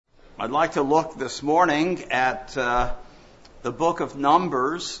I'd like to look this morning at the book of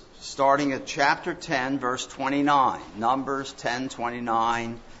Numbers, starting at chapter 10, verse 29. Numbers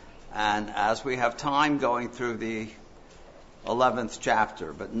 10:29, and as we have time, going through the 11th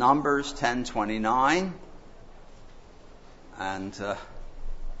chapter. But Numbers 10:29, and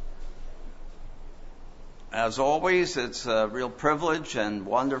as always, it's a real privilege and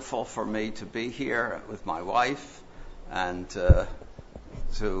wonderful for me to be here with my wife and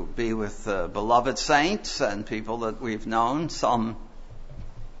to be with beloved saints and people that we've known some,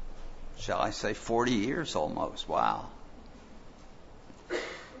 shall I say, 40 years almost. Wow.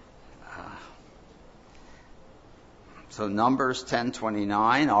 So Numbers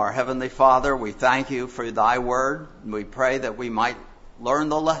 10:29, our Heavenly Father, we thank you for thy word. We pray that we might learn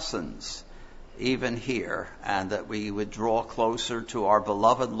the lessons even here, and that we would draw closer to our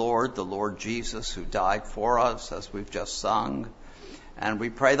beloved Lord, the Lord Jesus, who died for us, as we've just sung. And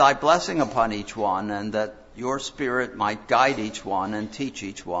we pray thy blessing upon each one, and that your Spirit might guide each one and teach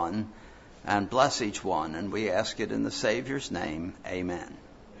each one and bless each one. And we ask it in the Savior's name. Amen.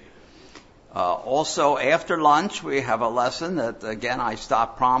 Also, after lunch, we have a lesson that, again, I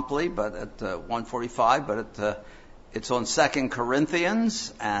stopped promptly, but at 1:45, but it's on 2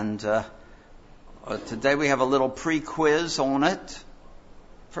 Corinthians, and today we have a little pre-quiz on it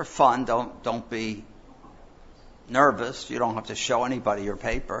for fun. Don't be nervous. You don't have to show anybody your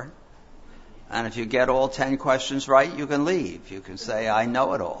paper. And if you get all 10 questions right, you can leave. You can say, I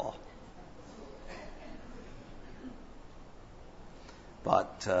know it all.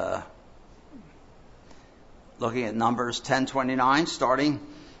 But looking at Numbers 10:29, starting,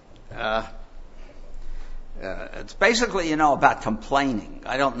 it's basically, about complaining.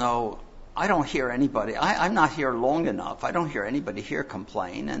 I don't hear anybody. I'm not here long enough. I don't hear anybody here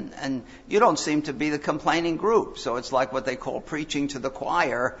complain. And you don't seem to be the complaining group. So it's like what they call preaching to the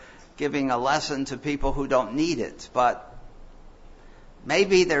choir, giving a lesson to people who don't need it. But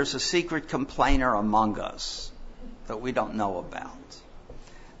maybe there's a secret complainer among us that we don't know about.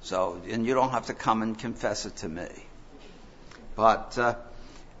 So, and you don't have to come and confess it to me. But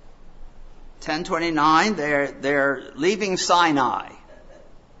 10:29, they're leaving Sinai.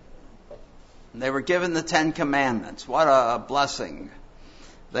 They were given the 10 Commandments. What a blessing.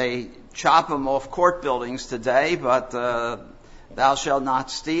 They chop them off court buildings today, but thou shalt not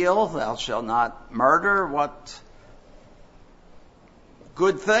steal, thou shalt not murder. What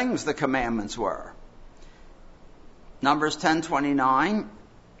good things the commandments were. Numbers 10:29,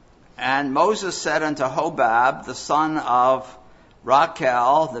 and Moses said unto Hobab, the son of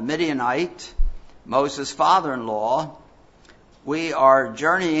Rachel, the Midianite, Moses' father-in-law, we are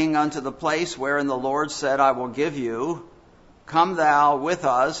journeying unto the place wherein the Lord said, I will give you. Come thou with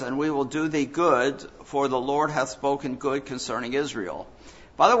us, and we will do thee good, for the Lord hath spoken good concerning Israel.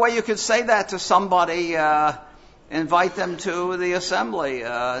 By the way, you could say that to somebody, invite them to the assembly,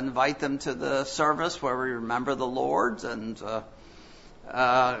 invite them to the service where we remember the Lord. And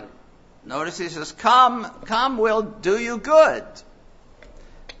notice he says, come, we'll do you good.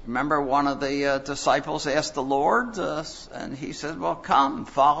 Remember, one of the disciples asked the Lord, and he said, well, come,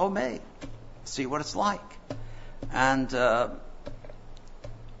 follow me, see what it's like. And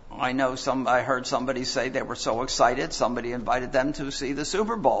I heard somebody say they were so excited, somebody invited them to see the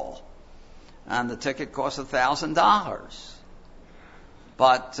Super Bowl, and the ticket cost $1,000.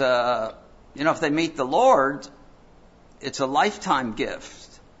 But, if they meet the Lord, it's a lifetime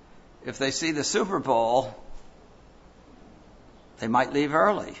gift. If they see the Super Bowl, they might leave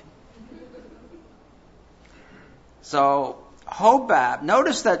early. So Hobab,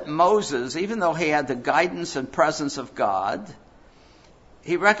 notice that Moses, even though he had the guidance and presence of God,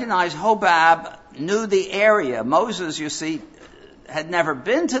 he recognized Hobab knew the area. Moses, you see, had never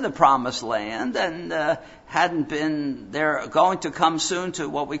been to the promised land and hadn't been there, going to come soon to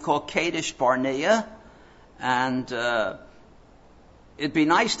what we call Kadesh Barnea. And it'd be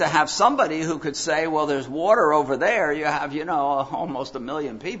nice to have somebody who could say, well, there's water over there. You have, almost 1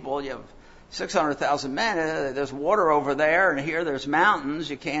 million people. You have 600,000 men. There's water over there, and here there's mountains.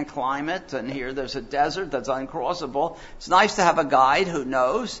 You can't climb it. And here there's a desert that's uncrossable. It's nice to have a guide who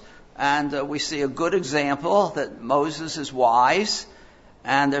knows. And we see a good example that Moses is wise,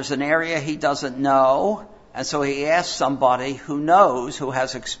 and there's an area he doesn't know. And so he asks somebody who knows, who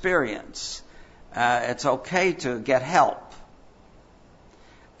has experience. It's okay to get help.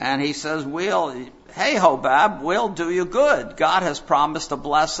 And he says, hey, Hobab, we'll do you good. God has promised to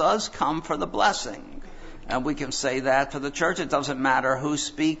bless us. Come for the blessing. And we can say that for the church. It doesn't matter who's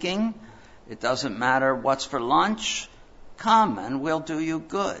speaking. It doesn't matter what's for lunch. Come and we'll do you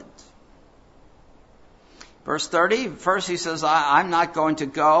good. Verse 30, first he says, I'm not going to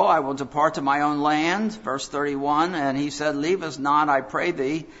go. I will depart to my own land. Verse 31, and he said, leave us not, I pray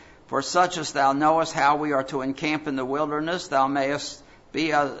thee, for such as thou knowest how we are to encamp in the wilderness, thou mayest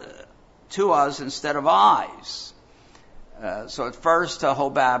be to us instead of eyes. So at first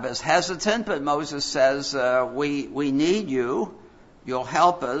Hobab is hesitant, but Moses says, we need you. You'll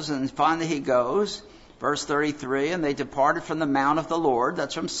help us. And finally he goes. Verse 33, and they departed from the mount of the Lord.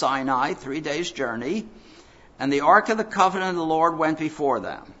 That's from Sinai, 3 days' journey. And the ark of the covenant of the Lord went before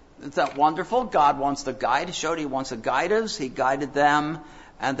them. Isn't that wonderful? God wants to guide. He showed he wants to guide us. He guided them,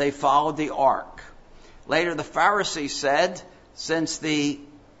 and they followed the ark. Later the Pharisees said, since the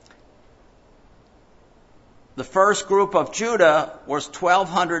first group of Judah was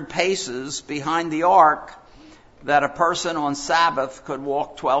 1,200 paces behind the ark, that a person on Sabbath could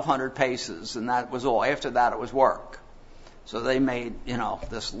walk 1,200 paces, and that was all. After that, it was work. So they made,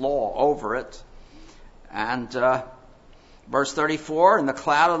 this law over it. And verse 34, and the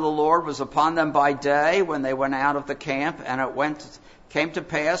cloud of the Lord was upon them by day when they went out of the camp, and it came to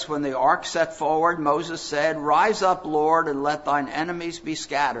pass when the ark set forward, Moses said, rise up, Lord, and let thine enemies be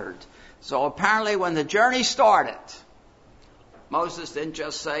scattered. So apparently when the journey started, Moses didn't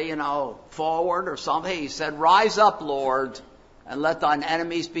just say, forward or something. He said, rise up, Lord, and let thine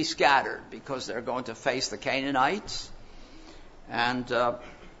enemies be scattered, because they're going to face the Canaanites. And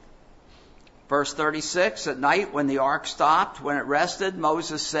verse 36, at night when the ark stopped, when it rested,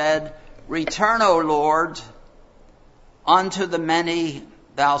 Moses said, return, O Lord, unto the many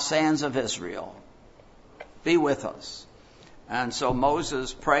thou sons of Israel. Be with us. And so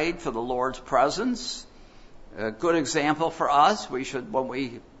Moses prayed for the Lord's presence. A good example for us. We should, when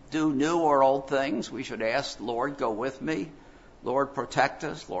we do new or old things, we should ask, Lord, go with me. Lord, protect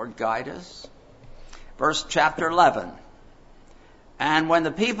us. Lord, guide us. Chapter 11. And when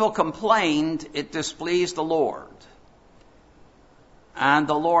the people complained, it displeased the Lord. And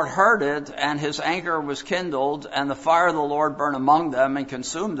the Lord heard it, and his anger was kindled, and the fire of the Lord burned among them and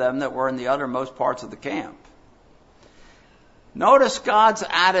consumed them that were in the uttermost parts of the camp. Notice God's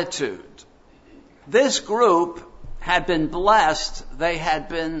attitude. This group had been blessed. They had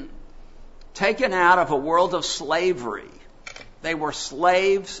been taken out of a world of slavery. They were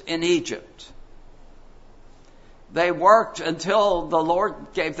slaves in Egypt. They worked until the Lord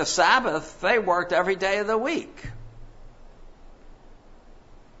gave the Sabbath. They worked every day of the week.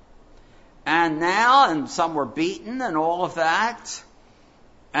 And now, and some were beaten and all of that.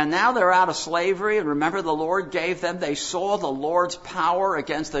 And now they're out of slavery. And remember, the Lord gave them, they saw the Lord's power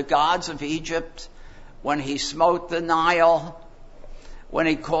against the gods of Egypt when he smote the Nile, when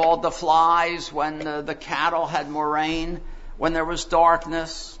he called the flies, when the cattle had more rain, when there was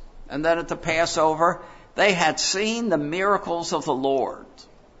darkness. And then at the Passover, they had seen the miracles of the Lord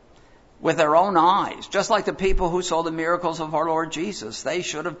with their own eyes, just like the people who saw the miracles of our Lord Jesus. They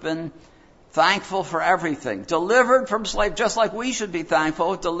should have been thankful for everything. Delivered from slavery, just like we should be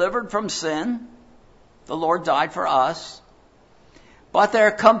thankful. Delivered from sin. The Lord died for us. But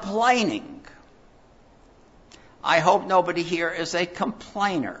they're complaining. I hope nobody here is a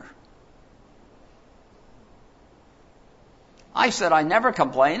complainer. I said I never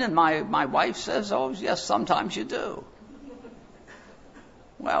complain, and my wife says, oh, yes, sometimes you do.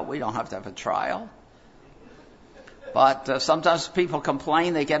 Well, we don't have to have a trial. But sometimes people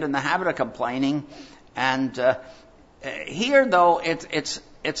complain, they get in the habit of complaining. And here, though,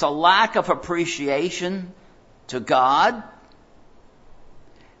 it's a lack of appreciation to God.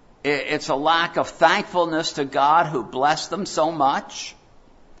 It's a lack of thankfulness to God who blessed them so much.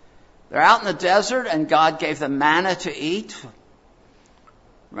 They're out in the desert, and God gave them manna to eat.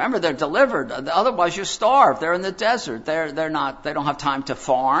 Remember, they're delivered. Otherwise, you starve. They're in the desert. They don't have time to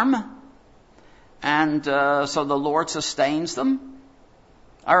farm. And so the Lord sustains them.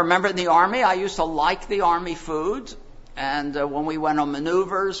 I remember in the Army, I used to like the Army food. And when we went on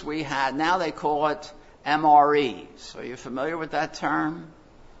maneuvers, we had, now they call it MREs. Are you familiar with that term?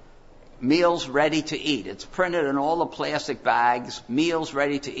 Meals ready to eat. It's printed in all the plastic bags, meals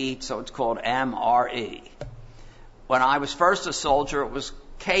ready to eat, so it's called MRE. When I was first a soldier, it was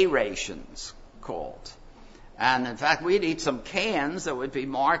K rations called. And in fact, we'd eat some cans that would be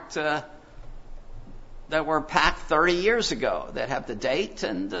marked, that were packed 30 years ago. They'd have the date,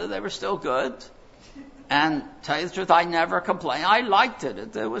 and they were still good. And tell you the truth, I never complained. I liked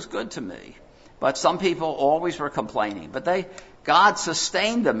it. It was good to me. But some people always were complaining. But God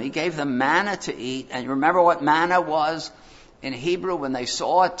sustained them. He gave them manna to eat. And you remember what manna was in Hebrew when they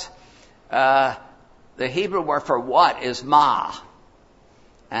saw it? The Hebrew word for what is ma.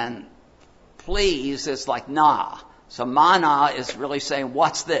 And please is like nah. So manna is really saying,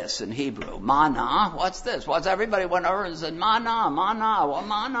 what's this in Hebrew? Manna, what's this? Everybody went over and said, manna, well,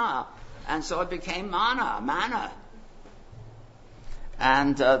 manna. And so it became manna.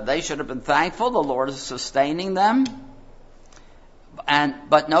 And they should have been thankful. The Lord is sustaining them.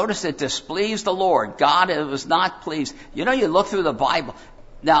 But notice it displeased the Lord. God was not pleased. You look through the Bible.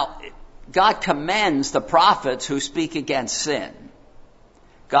 Now, God commends the prophets who speak against sin.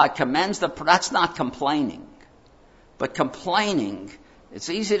 God commends that's not complaining. But complaining, it's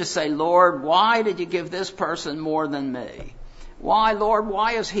easy to say, Lord, why did you give this person more than me? Why, Lord,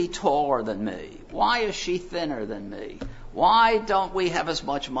 why is he taller than me? Why is she thinner than me? Why don't we have as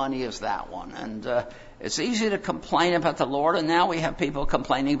much money as that one? And it's easy to complain about the Lord, and now we have people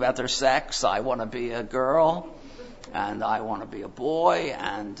complaining about their sex. I want to be a girl, and I want to be a boy,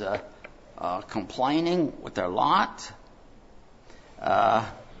 and complaining with their lot.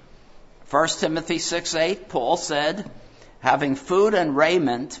 1 Timothy 6:8, Paul said, having food and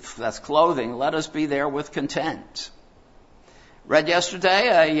raiment, that's clothing, let us be there with content. Read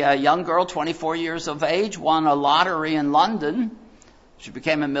yesterday, a young girl, 24 years of age, won a lottery in London. She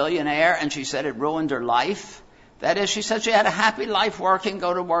became a millionaire, and she said it ruined her life. That is, she said she had a happy life working,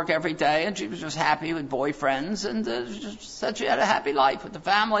 go to work every day, and she was just happy with boyfriends, and she said she had a happy life with the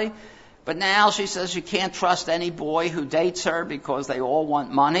family. But now she says she can't trust any boy who dates her because they all want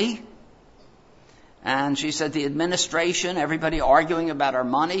money. And she said the administration, everybody arguing about her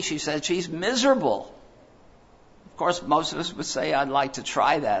money, she said she's miserable. Of course, most of us would say, I'd like to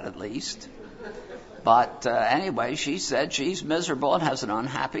try that at least. But anyway, she said she's miserable and has an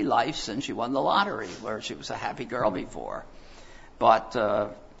unhappy life since she won the lottery, where she was a happy girl before. But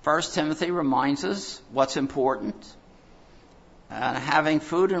 1 Timothy reminds us what's important. Having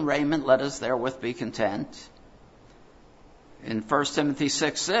food and raiment, let us therewith be content. In 1 Timothy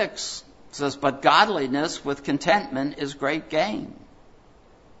 6:6, it says, but godliness with contentment is great gain.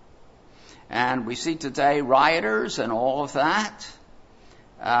 And we see today rioters and all of that,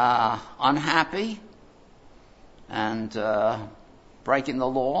 unhappy and breaking the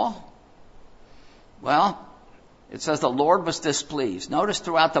law. Well, it says the Lord was displeased. Notice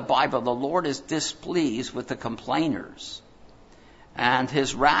throughout the Bible, the Lord is displeased with the complainers. And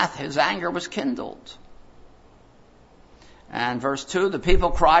his wrath, his anger was kindled. And verse 2, the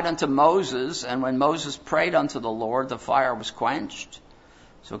people cried unto Moses, and when Moses prayed unto the Lord, the fire was quenched.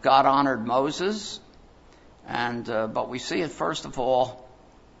 So God honored Moses. But we see it, first of all,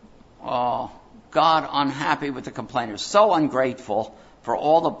 God unhappy with the complainers, so ungrateful for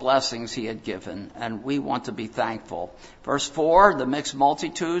all the blessings he had given, and we want to be thankful. Verse 4, the mixed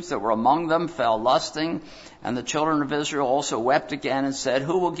multitudes that were among them fell lusting, and the children of Israel also wept again and said,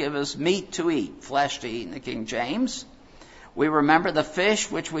 who will give us meat to eat, flesh to eat, in the King James? We remember the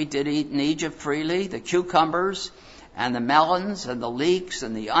fish which we did eat in Egypt freely, the cucumbers and the melons and the leeks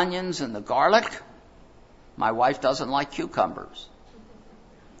and the onions and the garlic. My wife doesn't like cucumbers.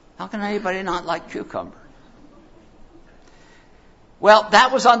 How can anybody not like cucumbers? Well,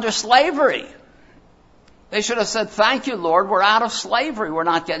 that was under slavery. They should have said, thank you, Lord, we're out of slavery. We're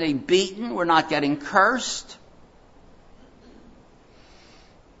not getting beaten. We're not getting cursed.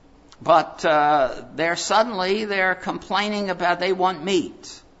 But they're complaining about they want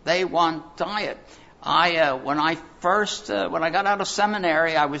meat. They want diet. When I got out of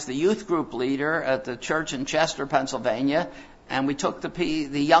seminary, I was the youth group leader at the church in Chester, Pennsylvania, and we took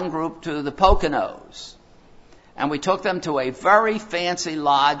the young group to the Poconos. And we took them to a very fancy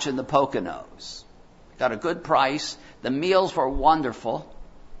lodge in the Poconos. Got a good price. The meals were wonderful.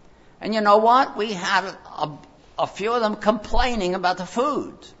 And you know what? We had a few of them complaining about the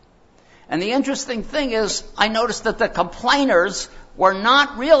food. And the interesting thing is, I noticed that the complainers were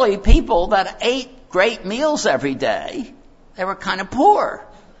not really people that ate great meals every day. They were kind of poor.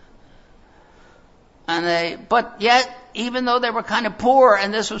 But yet, even though they were kind of poor,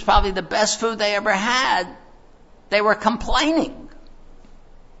 and this was probably the best food they ever had, they were complaining.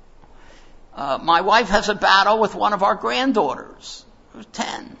 My wife has a battle with one of our granddaughters, who's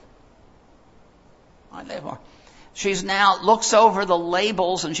 10. She's now looks over the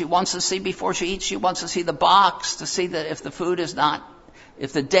labels, and she wants to see, before she eats, she wants to see the box to see that if the food is not,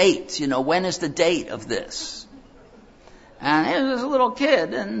 if the date, when is the date of this? And it was a little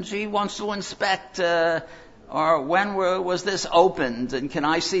kid, and she wants to inspect, or when was this opened, and can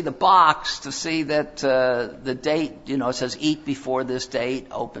I see the box to see that the date, it says eat before this date,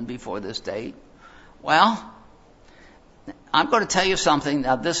 open before this date. Well, I'm going to tell you something.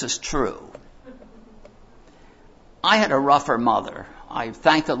 Now, this is true. I had a rougher mother. I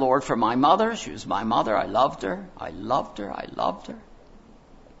thank the Lord for my mother. She was my mother. I loved her. I loved her. I loved her.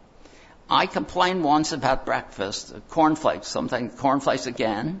 I complained once about breakfast, cornflakes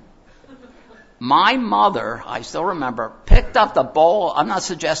again. My mother, I still remember, picked up the bowl. I'm not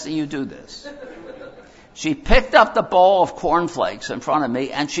suggesting you do this. She picked up the bowl of cornflakes in front of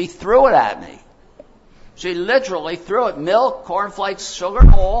me and she threw it at me. She literally threw it, milk, cornflakes, sugar,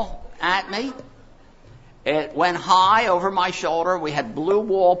 and all, at me. It went high over my shoulder. We had blue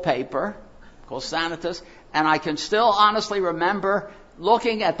wallpaper called Sanitas, and I can still honestly remember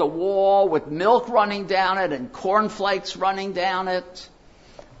looking at the wall with milk running down it and cornflakes running down it.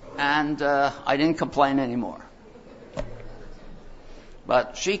 And I didn't complain anymore.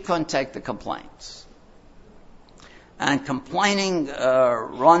 But she couldn't take the complaints. And complaining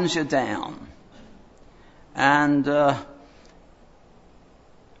runs you down. And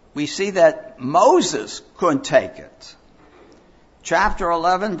we see that Moses couldn't take it. Chapter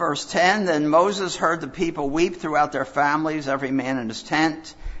 11, verse 10, then Moses heard the people weep throughout their families, every man in his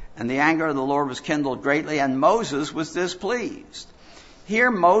tent, and the anger of the Lord was kindled greatly, and Moses was displeased.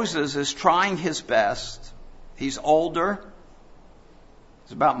 Here Moses is trying his best. He's older.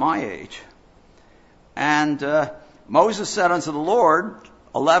 He's about my age. And Moses said unto the Lord,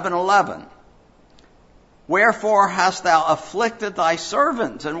 11:11, wherefore hast thou afflicted thy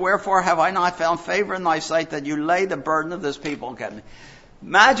servant, and wherefore have I not found favor in thy sight that you lay the burden of this people on me?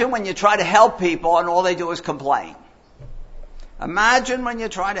 Imagine when you try to help people and all they do is complain. Imagine when you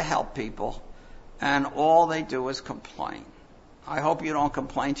try to help people and all they do is complain. I hope you don't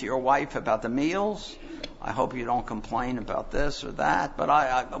complain to your wife about the meals. I hope you don't complain about this or that.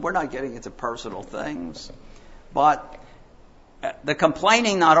 But we're not getting into personal things. But the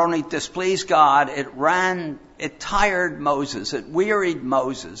complaining not only displeased God, it tired Moses. It wearied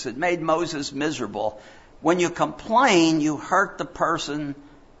Moses. It made Moses miserable. When you complain, you hurt the person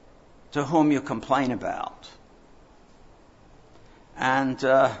to whom you complain about. And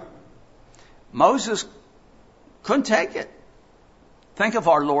Moses couldn't take it. Think of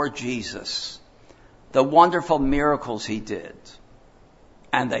our Lord Jesus, the wonderful miracles he did.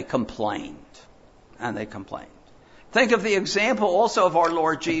 And they complained. Think of the example also of our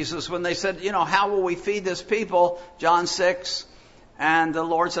Lord Jesus when they said, how will we feed this people? John 6. And the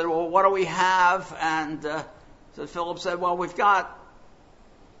Lord said, well, what do we have? And so Philip said, well, we've got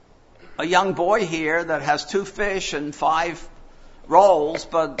a young boy here that has 2 fish and 5 rolls,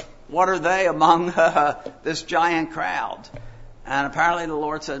 but what are they among this giant crowd? And apparently the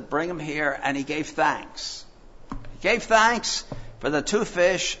Lord said, bring him here, and he gave thanks. He gave thanks for the 2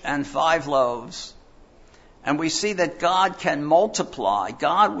 fish and 5 loaves. And we see that God can multiply.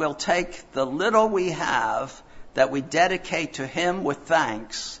 God will take the little we have that we dedicate to him with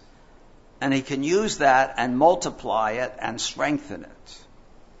thanks, and he can use that and multiply it and strengthen it.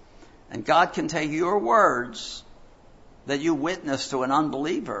 And God can take your words that you witness to an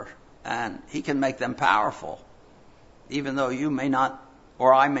unbeliever, and he can make them powerful, even though you may not,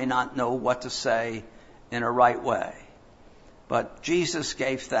 or I may not know what to say in a right way. But Jesus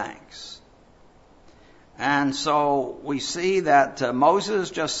gave thanks. And so we see that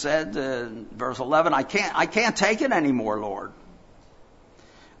Moses just said, verse 11, I can't take it anymore, Lord.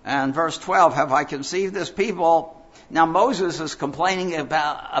 And verse 12, have I conceived this people? Now Moses is complaining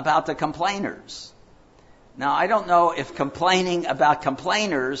about the complainers. Now I don't know if complaining about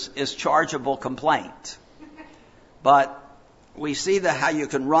complainers is chargeable complaint. But we see how you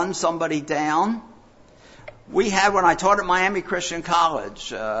can run somebody down. We had, when I taught at Miami Christian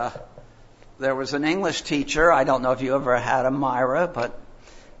College, there was an English teacher. I don't know if you ever had him, Myra, but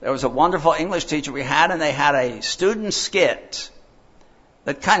there was a wonderful English teacher we had, and they had a student skit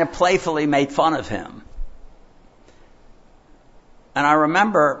that kind of playfully made fun of him. And I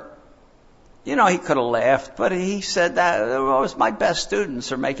remember, he could have laughed, but he said that it was my best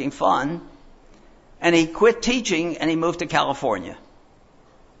students are making fun. And he quit teaching and he moved to California.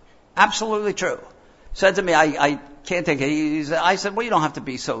 Absolutely true. Said to me, I can't take it. I said, well, you don't have to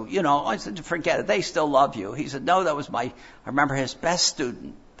be so, I said, forget it. They still love you. He said, no, that was I remember his best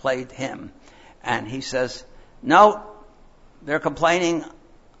student played him. And he says, no, they're complaining.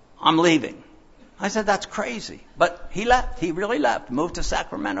 I'm leaving. I said, that's crazy. But he left. He really left. Moved to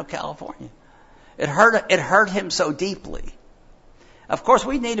Sacramento, California. It hurt him so deeply. Of course,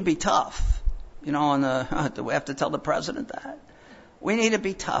 we need to be tough. Do we have to tell the president that? We need to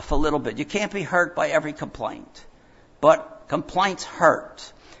be tough a little bit. You can't be hurt by every complaint. But complaints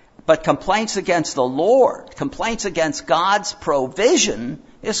hurt. But complaints against the Lord, complaints against God's provision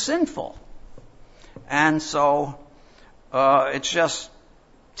is sinful. And so it's just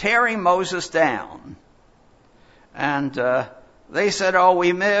tearing Moses down. And they said,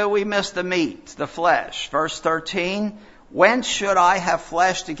 we missed the meat, the flesh. Verse 13, Whence should I have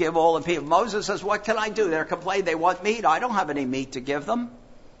flesh to give all the people? Moses says, what can I do? They're complaining they want meat. I don't have any meat to give them.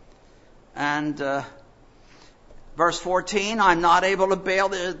 And verse 14, I'm not able to bail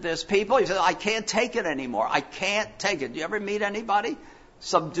this people. He says, I can't take it anymore. I can't take it. Do you ever meet anybody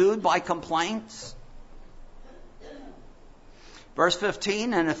subdued by complaints? Verse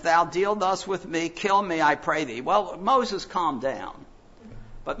 15, and if thou deal thus with me, kill me, I pray thee. Well, Moses calmed down.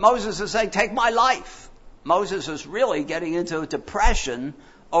 But Moses is saying, take my life. Moses is really getting into a depression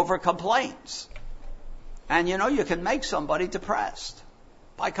over complaints. And you can make somebody depressed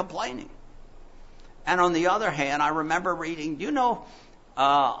by complaining. And on the other hand, I remember reading,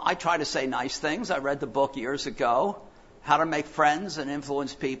 I try to say nice things. I read the book years ago, How to Make Friends and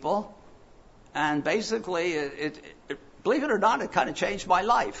Influence People. And basically, believe it or not, it kind of changed my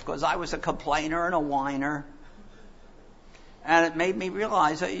life because I was a complainer and a whiner. And it made me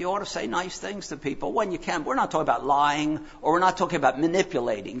realize that you ought to say nice things to people when you can. We're not talking about lying, or we're not talking about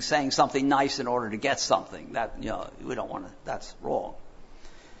manipulating, saying something nice in order to get something. That, we don't want to, that's wrong.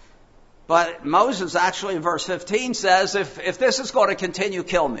 But Moses actually in verse 15 says, if this is going to continue,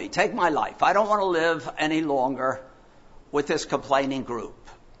 kill me. Take my life. I don't want to live any longer with this complaining group.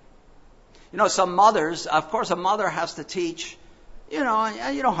 Some mothers, of course, a mother has to teach. You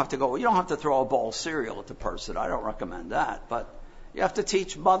don't have to throw a bowl of cereal at the person. I don't recommend that. But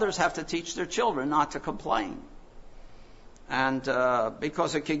mothers have to teach their children not to complain. And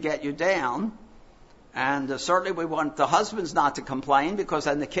because it can get you down. And certainly we want the husbands not to complain because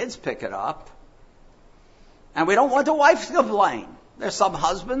then the kids pick it up. And we don't want the wife to complain. There's some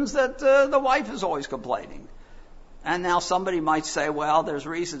husbands that the wife is always complaining. And now somebody might say, well, there's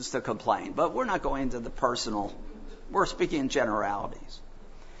reasons to complain. But we're not going into the personal. We're speaking in generalities.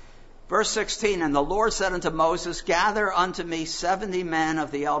 Verse 16, and the Lord said unto Moses, gather unto me 70 men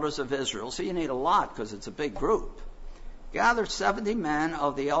of the elders of Israel. So you need a lot because it's a big group. Gather 70 men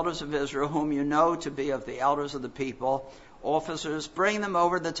of the elders of Israel, whom you know to be of the elders of the people, officers. Bring them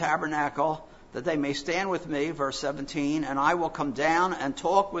over the tabernacle, that they may stand with me. Verse 17, and I will come down and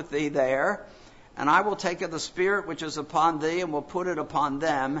talk with thee there. And I will take of the Spirit which is upon thee, and will put it upon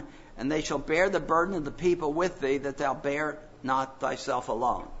them. And they shall bear the burden of the people with thee, that thou bear not thyself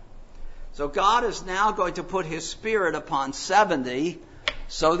alone. So God is now going to put his Spirit upon 70,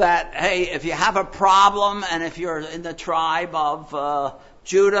 so that, hey, if you have a problem, and if you're in the tribe of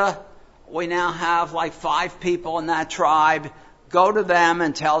Judah, we now have like 5 people in that tribe. Go to them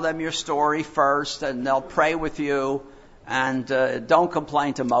and tell them your story first, and they'll pray with you. And don't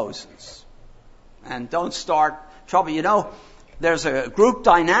complain to Moses. And don't start trouble. There's a group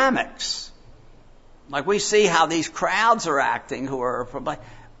dynamics. Like we see how these crowds are acting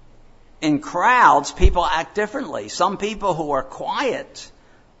in crowds, people act differently. Some people who are quiet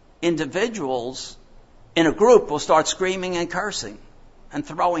individuals in a group will start screaming and cursing and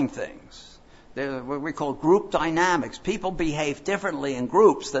throwing things. They're what we call group dynamics. People behave differently in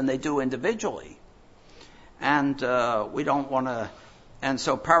groups than they do individually. And we don't want to, and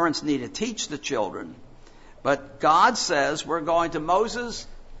so parents need to teach the children. But God says we're going to Moses.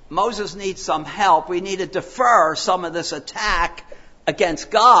 Moses needs some help. We need to defer some of this attack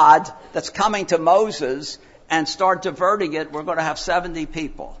against God that's coming to Moses and start diverting it. We're going to have 70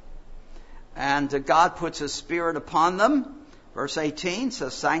 people. And God puts his Spirit upon them. Verse 18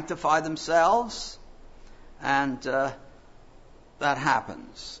 says, sanctify themselves. And that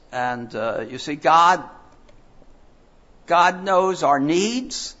happens. And you see, God knows our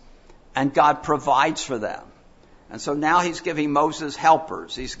needs, and God provides for them. And so now he's giving Moses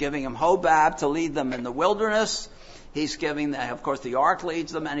helpers. He's giving him Hobab to lead them in the wilderness. He's giving them, of course, the ark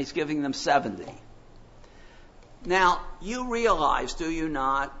leads them, and he's giving them 70. Now, you realize, do you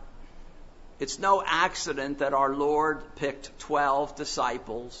not, it's no accident that our Lord picked 12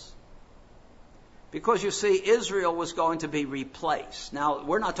 disciples. Because you see, Israel was going to be replaced. Now,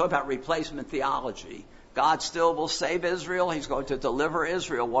 we're not talking about replacement theology. God still will save Israel. He's going to deliver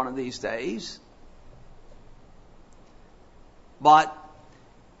Israel one of these days. But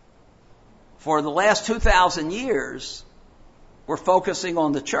for the last 2,000 years, we're focusing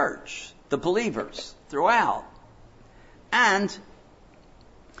on the church, the believers throughout. And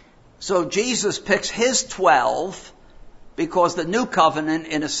so Jesus picks his 12 because the new covenant,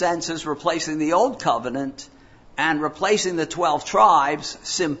 in a sense, is replacing the old covenant and replacing the 12 tribes.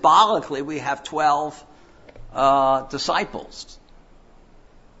 Symbolically, we have 12 disciples.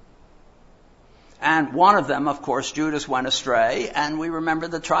 And one of them, of course, Judas went astray, and we remember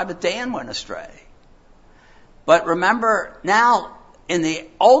the tribe of Dan went astray. But remember, now, in the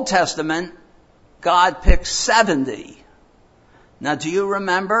Old Testament, God picked 70. Now, do you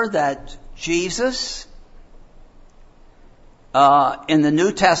remember that Jesus In the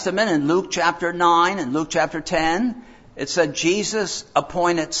New Testament, in Luke chapter 9 and Luke chapter 10, it said Jesus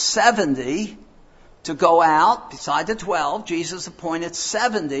appointed 70 to go out. Beside the 12, Jesus appointed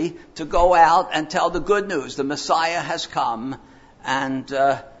 70 to go out and tell the good news. The Messiah has come, and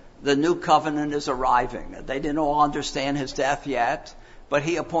the new covenant is arriving. They didn't all understand his death yet, but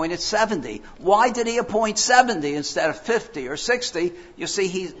he appointed 70. Why did he appoint 70 instead of 50 or 60? You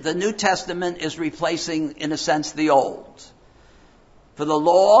see, the New Testament is replacing, in a sense, the Old. For the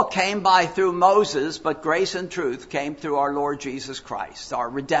law came by through Moses, but grace and truth came through our Lord Jesus Christ, our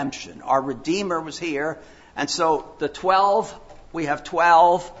redemption. Our Redeemer was here. And so the 12, we have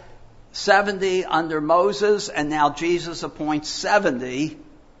 12, 70 under Moses, and now Jesus appoints 70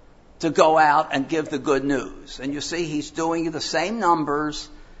 to go out and give the good news. And you see, he's doing the same numbers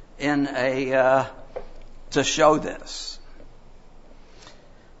to show this.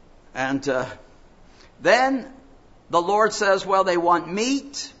 And then the Lord says, well, they want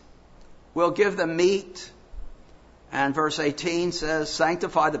meat. We'll give them meat. And verse 18 says,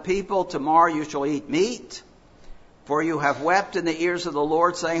 sanctify the people. Tomorrow you shall eat meat. For you have wept in the ears of the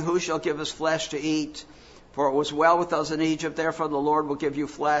Lord, saying, who shall give us flesh to eat? For it was well with us in Egypt. Therefore the Lord will give you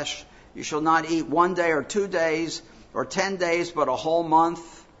flesh. You shall not eat 1 day or 2 days or 10 days, but a whole month.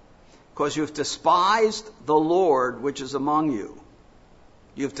 Because you've despised the Lord which is among you.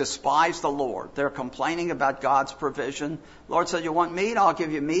 You've despised the Lord. They're complaining about God's provision. The Lord said, you want meat? I'll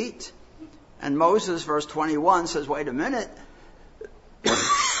give you meat. And Moses, verse 21, says, wait a minute.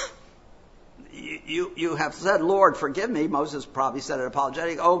 you have said, Lord, forgive me. Moses probably said it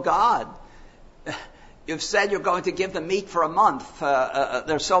apologetic. Oh, God, you've said you're going to give them meat for a month.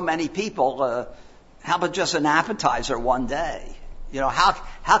 There's so many people. How about just an appetizer 1 day?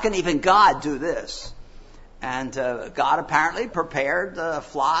 How can even God do this? And God apparently prepared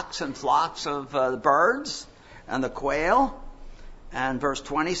flocks and flocks of birds and the quail. And verse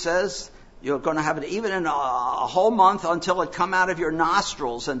 20 says, you're going to have it even in a whole month until it come out of your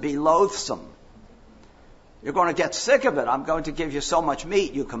nostrils and be loathsome. You're going to get sick of it. I'm going to give you so much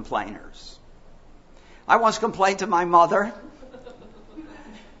meat, you complainers. I once complained to my mother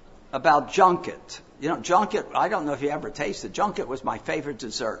about junket. Junket, I don't know if you ever tasted. Junket was my favorite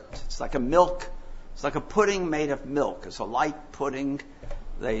dessert. It's like a pudding made of milk. It's a light pudding.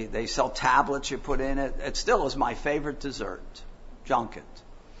 They sell tablets you put in it. It still is my favorite dessert, junket.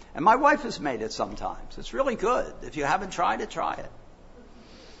 And my wife has made it sometimes. It's really good. If you haven't tried it, try it.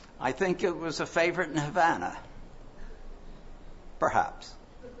 I think it was a favorite in Havana. Perhaps.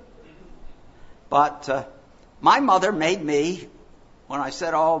 But my mother made me, when I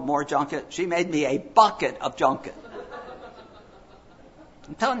said, oh, more junket, she made me a bucket of junket.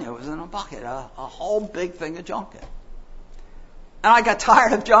 I'm telling you, it was in a bucket, a whole big thing of junket. And I got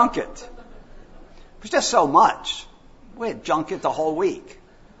tired of junket. It was just so much. We had junket the whole week.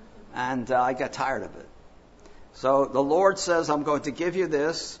 And I got tired of it. So the Lord says, I'm going to give you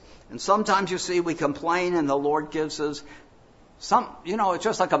this. And sometimes you see we complain and the Lord gives us it's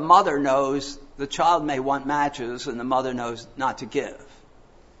just like a mother knows the child may want matches and the mother knows not to give.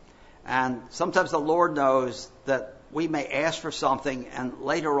 And sometimes the Lord knows that we may ask for something and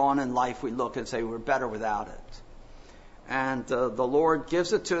later on in life we look and say we're better without it. And the Lord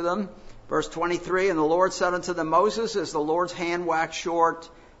gives it to them. Verse 23, and the Lord said unto them, Moses, is the Lord's hand waxed short?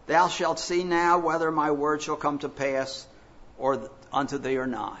 Thou shalt see now whether my word shall come to pass or unto thee or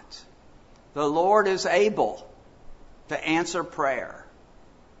not. The Lord is able to answer prayer.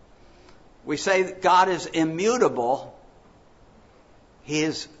 We say that God is immutable.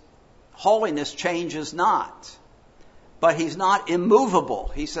 His holiness changes not. But he's not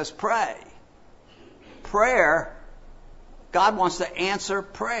immovable. He says pray. Prayer, God wants to answer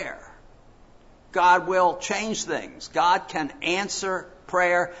prayer. God will change things. God can answer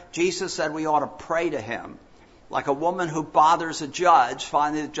prayer. Jesus said we ought to pray to him. Like a woman who bothers a judge,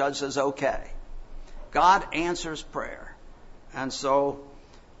 finally the judge says, okay. God answers prayer. And so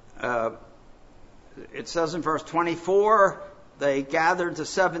it says in verse 24, they gathered the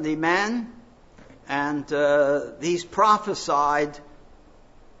 70 men, and these prophesied,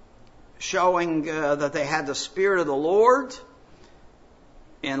 showing that they had the Spirit of the Lord.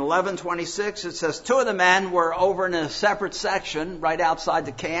 In 11:26, it says 2 of the men were over in a separate section right outside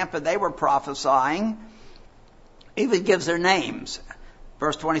the camp, and they were prophesying. Even gives their names.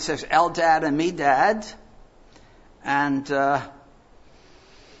 Verse 26, Eldad and Medad. And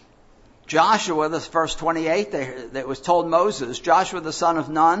Joshua, this verse 28, it was told Moses, Joshua the son of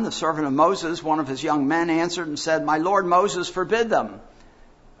Nun, the servant of Moses, one of his young men, answered and said, my Lord Moses, forbid them.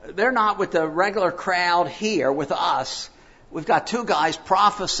 They're not with the regular crowd here with us. We've got 2 guys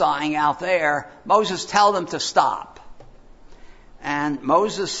prophesying out there. Moses, tell them to stop. And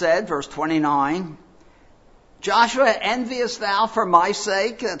Moses said, verse 29, Joshua, enviest thou for my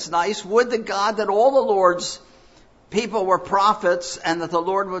sake? That's nice. Would to God that all the Lord's people were prophets and that the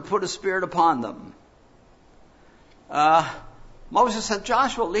Lord would put a spirit upon them. Moses said,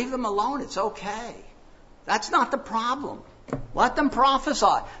 Joshua, leave them alone. It's okay. That's not the problem. Let them prophesy.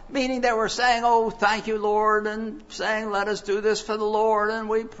 Meaning they were saying, oh, thank you, Lord, and saying, let us do this for the Lord, and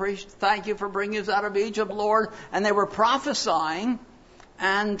we thank you for bringing us out of Egypt, Lord. And they were prophesying,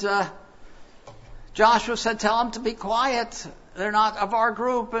 and Joshua said, tell them to be quiet. They're not of our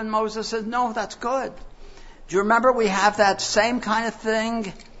group. And Moses said, no, that's good. Do you remember we have that same kind of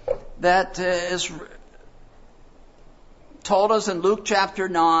thing that is told us in Luke chapter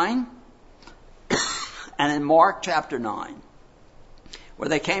 9 and in Mark chapter 9, where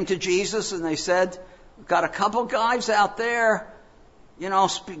they came to Jesus and they said, we've got a couple guys out there,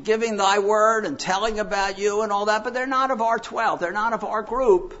 giving thy word and telling about you and all that, but they're not of our 12. They're not of our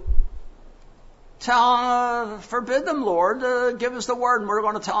group. Forbid them, Lord, give us the word, and we're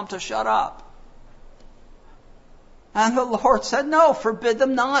going to tell them to shut up. And the Lord said, no, forbid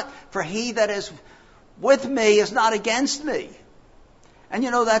them not, for he that is with me is not against me. And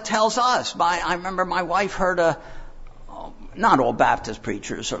that tells us. I remember my wife heard not all Baptist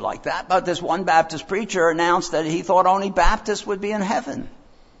preachers are like that, but this one Baptist preacher announced that he thought only Baptists would be in heaven.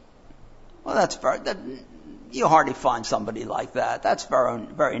 Well, you hardly find somebody like that. That's very,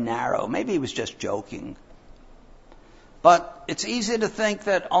 very narrow. Maybe he was just joking. But it's easy to think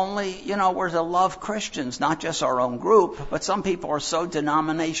that only, we're to love Christians, not just our own group, but some people are so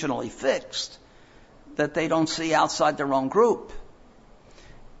denominationally fixed that they don't see outside their own group.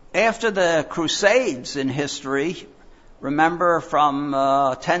 After the Crusades in history, remember from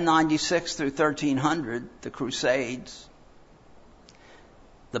 1096 through 1300, the Crusades,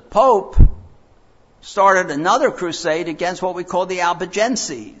 the Pope started another crusade against what we call the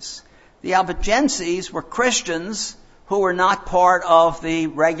Albigenses. The Albigenses were Christians who were not part of the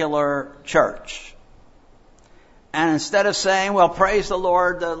regular church. And instead of saying, well, praise the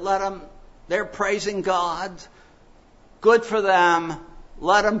Lord, they're praising God, good for them,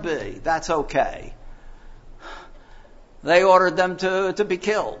 let them be, that's okay. They ordered them to be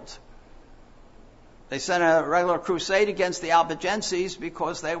killed. They sent a regular crusade against the Albigenses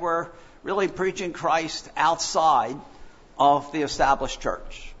because they were really preaching Christ outside of the established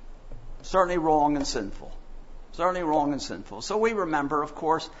church. Certainly wrong and sinful. Certainly wrong and sinful. So we remember, of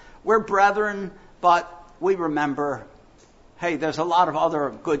course, we're brethren, but we remember, hey, there's a lot of other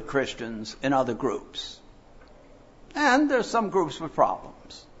good Christians in other groups. And there's some groups with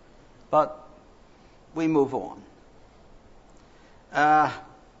problems. But we move on.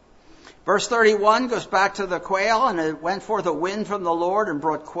 Verse 31 goes back to the quail, and it went forth a wind from the Lord and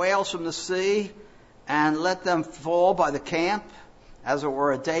brought quails from the sea and let them fall by the camp, as it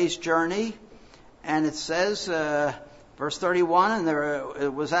were a day's journey. And it says, verse 31, and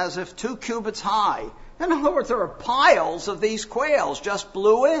it was as if 2 cubits high. In other words, there were piles of these quails just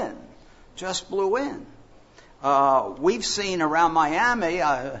blew in. We've seen around Miami,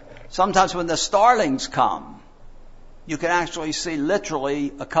 sometimes when the starlings come, you can actually see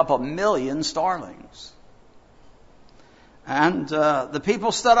literally a couple million starlings. And the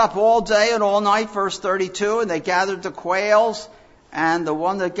people stood up all day and all night, verse 32, and they gathered the quails, and the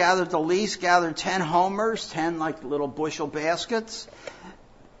one that gathered the least gathered 10 homers, 10 like little bushel baskets.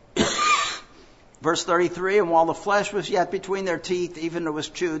 Verse 33, and while the flesh was yet between their teeth, even it was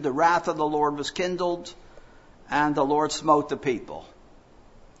chewed, the wrath of the Lord was kindled, and the Lord smote the people.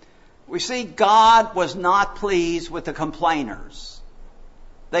 We see God was not pleased with the complainers.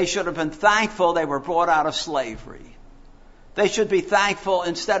 They should have been thankful they were brought out of slavery. They should be thankful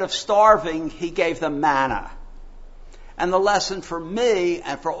instead of starving, he gave them manna. And the lesson for me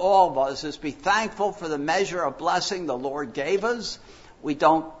and for all of us is be thankful for the measure of blessing the Lord gave us. We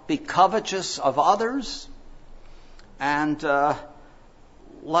don't be covetous of others. And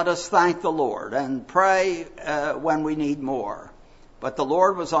let us thank the Lord and pray when we need more. But the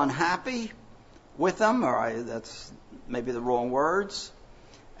Lord was unhappy with them, that's maybe the wrong words.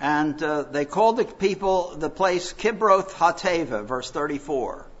 And they called the place Kibroth Hattaavah, verse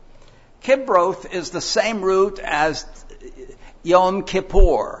 34. Kibroth is the same root as Yom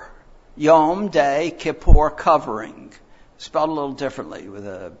Kippur. Yom, day, Kippur, covering. Spelled a little differently with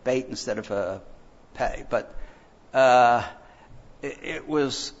a bait instead of a pay. But it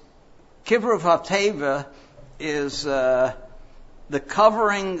was, Kibroth Hattaavah is the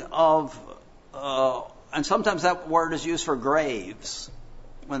covering of, and sometimes that word is used for graves,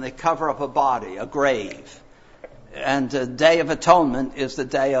 when they cover up a body, a grave. And the Day of Atonement is the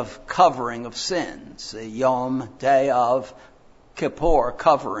day of covering of sins, the Yom, day of kippur,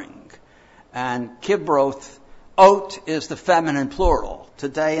 covering. And kibroth, ot is the feminine plural.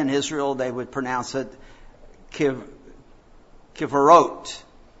 Today in Israel they would pronounce it kivorot.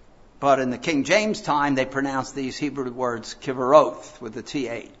 But in the King James time they pronounce these Hebrew words kivaroth with the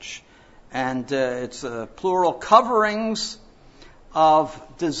th. And it's plural, coverings of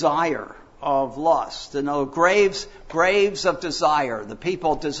desire, of lust. Graves of desire. The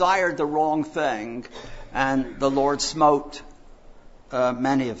people desired the wrong thing, and the Lord smote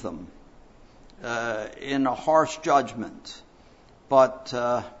many of them in a harsh judgment. But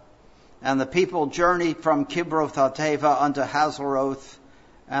and the people journeyed from Kibroth Hattaavah unto Hazeroth,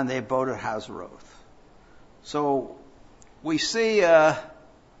 and they abode at Hazeroth. So we see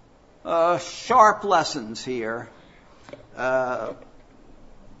sharp lessons here.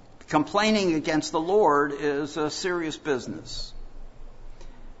 Complaining against the Lord is a serious business.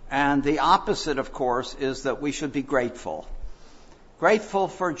 And the opposite, of course, is that we should be grateful. Grateful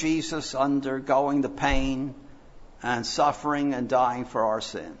for Jesus undergoing the pain and suffering and dying for our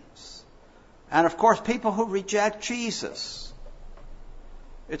sins. And of course, people who reject Jesus.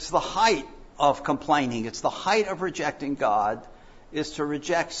 It's the height of complaining. It's the height of rejecting God, is to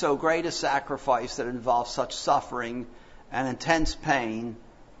reject so great a sacrifice that involves such suffering and intense pain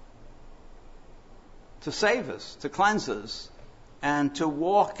to save us, to cleanse us. And to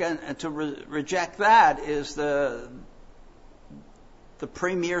walk and to reject that is the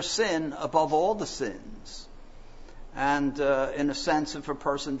premier sin above all the sins. And in a sense, if a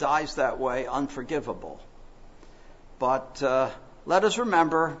person dies that way, unforgivable. But let us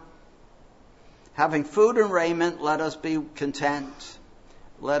remember, having food and raiment, let us be content.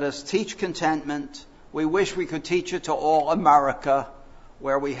 Let us teach contentment. We wish we could teach it to all America,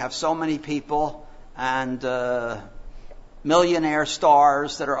 where we have so many people and millionaire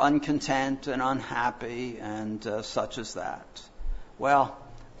stars that are uncontent and unhappy and such as that. Well,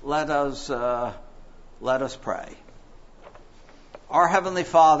 let us pray. Our Heavenly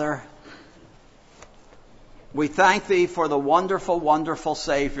Father, we thank Thee for the wonderful, wonderful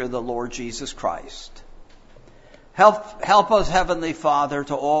Savior, the Lord Jesus Christ. Help us, Heavenly Father,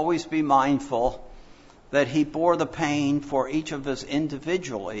 to always be mindful that He bore the pain for each of us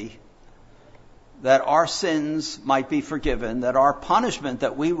individually, that our sins might be forgiven, that our punishment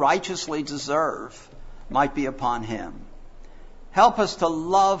that we righteously deserve might be upon Him. Help us to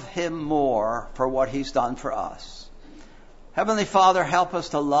love Him more for what He's done for us. Heavenly Father, help us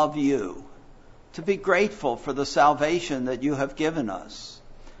to love You, to be grateful for the salvation that You have given us,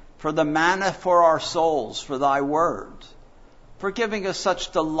 for the manna for our souls, for Thy word, for giving us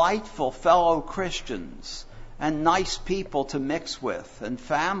such delightful fellow Christians and nice people to mix with, and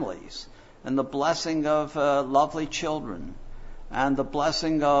families, and the blessing of lovely children, and the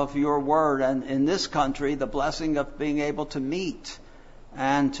blessing of Your word, and in this country, the blessing of being able to meet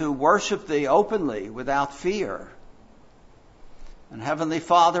and to worship Thee openly without fear. And Heavenly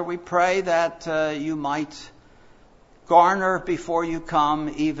Father, we pray that You might garner before You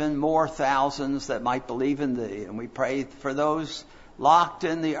come even more thousands that might believe in Thee. And we pray for those locked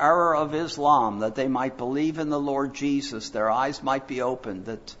in the error of Islam, that they might believe in the Lord Jesus, their eyes might be opened,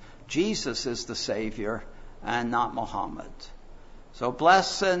 that Jesus is the Savior and not Muhammad. So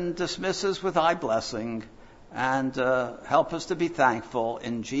bless and dismiss us with Thy blessing, and help us to be thankful.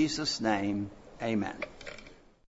 In Jesus' name, amen.